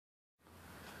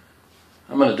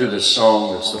I'm going to do this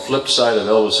song that's the flip side of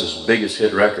Elvis's biggest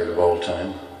hit record of all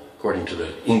time, according to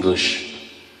the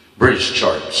British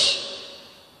charts.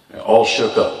 All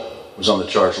Shook Up was on the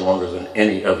charts longer than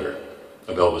any other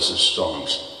of Elvis's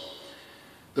songs.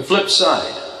 The flip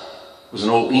side was an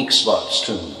old Ink Spots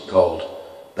tune called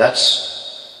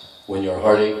That's When Your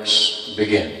Heartaches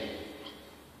Begin.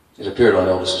 It appeared on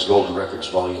Elvis's Golden Records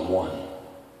Volume 1.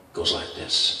 It goes like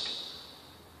this.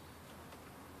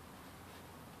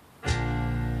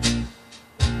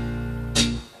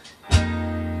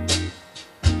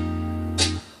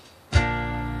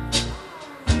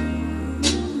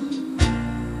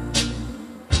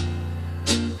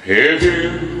 If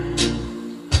you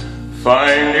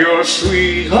find your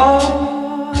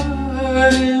sweetheart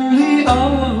in the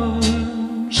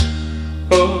arms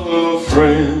of a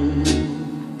friend,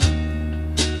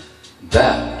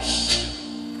 That's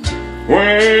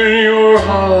when your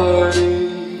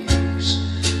heartaches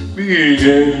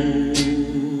begin.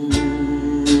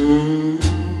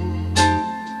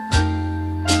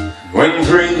 When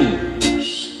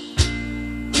dreams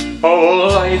of a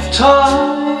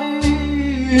lifetime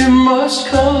must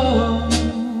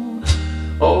come,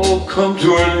 all come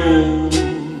to an end.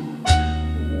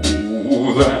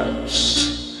 Oh,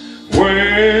 that's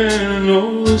when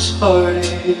those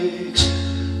heartaches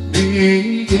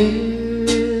begin.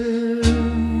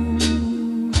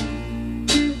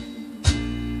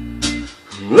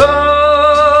 Love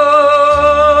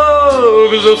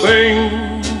is a thing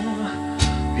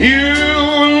you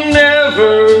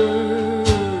never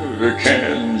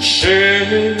can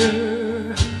share.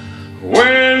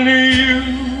 When you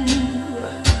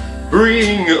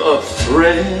bring a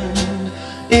friend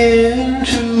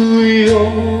into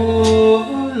your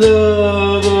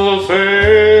love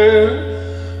affair,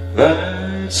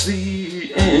 that's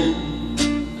the end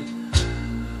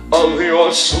of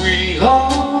your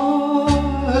sweetheart.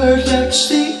 That's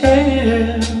the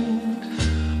end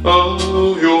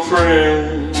of your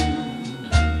friend.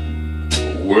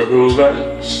 Well,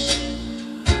 that's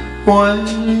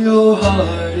when your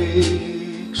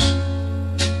heartaches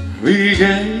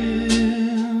begin.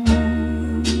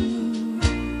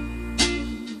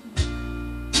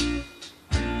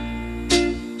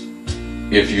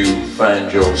 if you find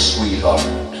your sweetheart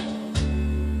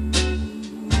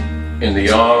in the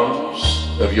arms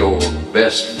of your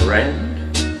best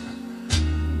friend.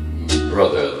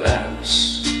 Brother,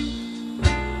 that's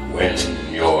when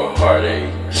your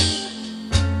heartaches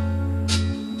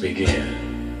begin.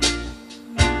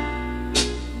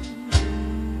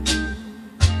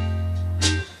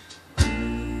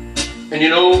 And you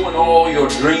know, when all your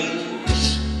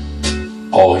dreams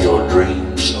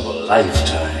of a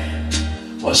lifetime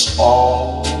must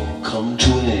all come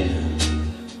to an end.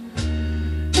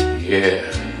 Yeah,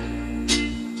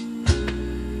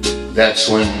 that's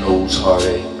when those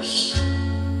heartaches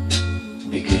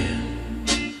begin.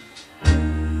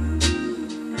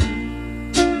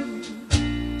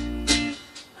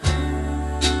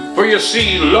 For you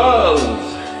see, love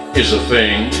is a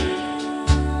thing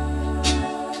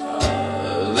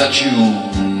that you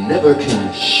never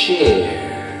can share.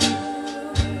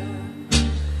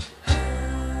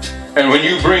 And when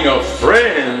you bring a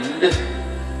friend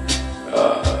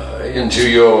into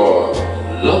your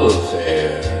love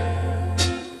affair,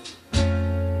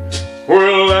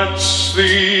 well, that's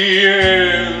the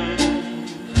end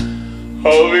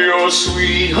of your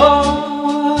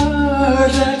sweetheart.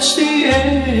 That's the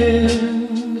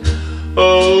end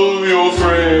of your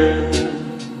friend.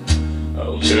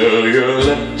 I'll tell you